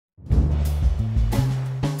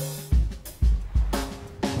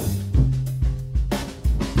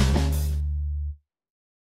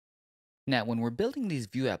Now, when we're building these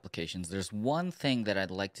Vue applications, there's one thing that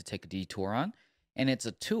I'd like to take a detour on, and it's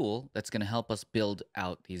a tool that's going to help us build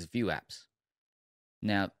out these Vue apps.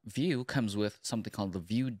 Now, Vue comes with something called the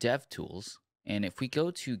Vue Devtools, and if we go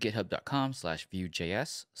to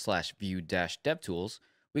github.com/Vue.js/Vue-Devtools,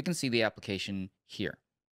 we can see the application here.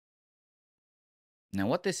 Now,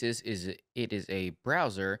 what this is it is a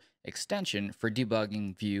browser extension for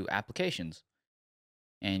debugging Vue applications.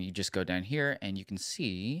 And you just go down here and you can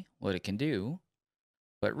see what it can do.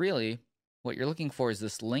 But really, what you're looking for is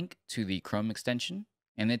this link to the Chrome extension,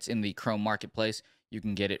 and it's in the Chrome Marketplace. You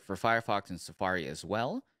can get it for Firefox and Safari as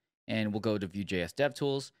well. And we'll go to Vue.js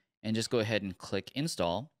DevTools and just go ahead and click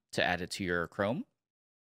install to add it to your Chrome.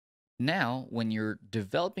 Now, when you're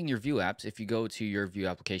developing your Vue apps, if you go to your Vue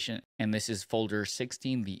application, and this is folder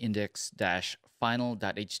 16, the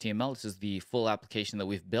index-final.html, this is the full application that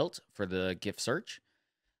we've built for the GIF search.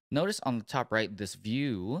 Notice on the top right, this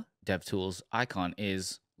Vue Devtools icon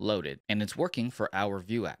is loaded, and it's working for our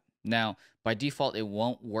Vue app. Now, by default, it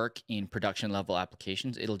won't work in production level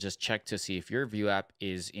applications. It'll just check to see if your Vue app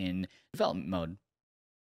is in development mode.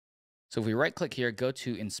 So if we right click here, go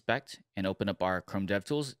to inspect and open up our Chrome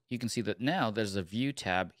DevTools, you can see that now there's a Vue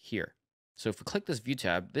tab here. So if we click this Vue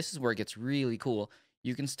tab, this is where it gets really cool.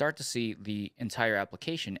 You can start to see the entire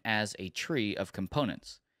application as a tree of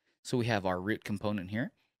components. So we have our root component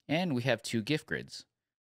here, and we have two GIF grids.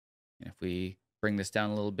 And if we bring this down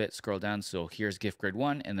a little bit, scroll down, so here's GIF grid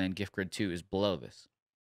 1, and then GIF grid 2 is below this.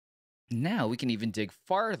 Now we can even dig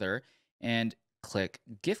farther and click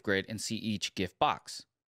GIF grid and see each GIF box.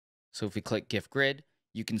 So if we click GIF grid,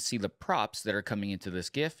 you can see the props that are coming into this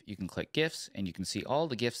GIF. You can click GIFs, and you can see all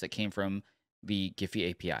the GIFs that came from the Giphy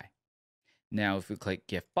API. Now, if we click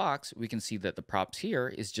GIF box, we can see that the props here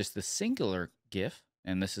is just the singular GIF,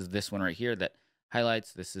 and this is this one right here that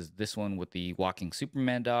highlights. This is this one with the walking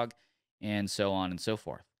Superman dog, and so on and so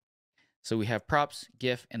forth. So we have props,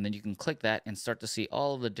 GIF, and then you can click that and start to see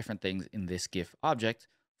all of the different things in this GIF object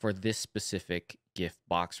for this specific GIF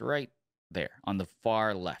box right there on the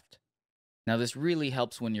far left. Now, this really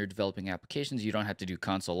helps when you're developing applications. You don't have to do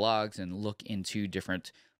console logs and look into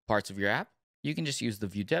different parts of your app. You can just use the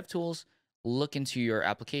Vue DevTools, look into your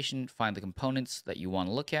application, find the components that you want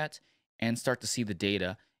to look at, and start to see the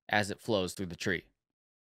data as it flows through the tree.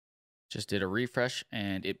 Just did a refresh,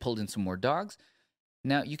 and it pulled in some more dogs.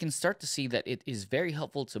 Now, you can start to see that it is very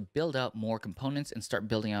helpful to build out more components and start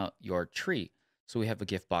building out your tree. So we have a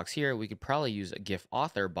GIF box here. We could probably use a GIF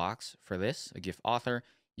author box for this, a GIF author.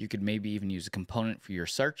 You could maybe even use a component for your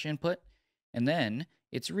search input. And then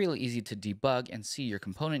it's really easy to debug and see your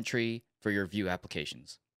component tree for your Vue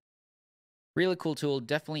applications. Really cool tool,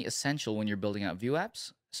 definitely essential when you're building out Vue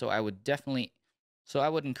apps. So I would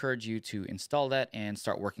encourage you to install that and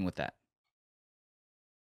start working with that.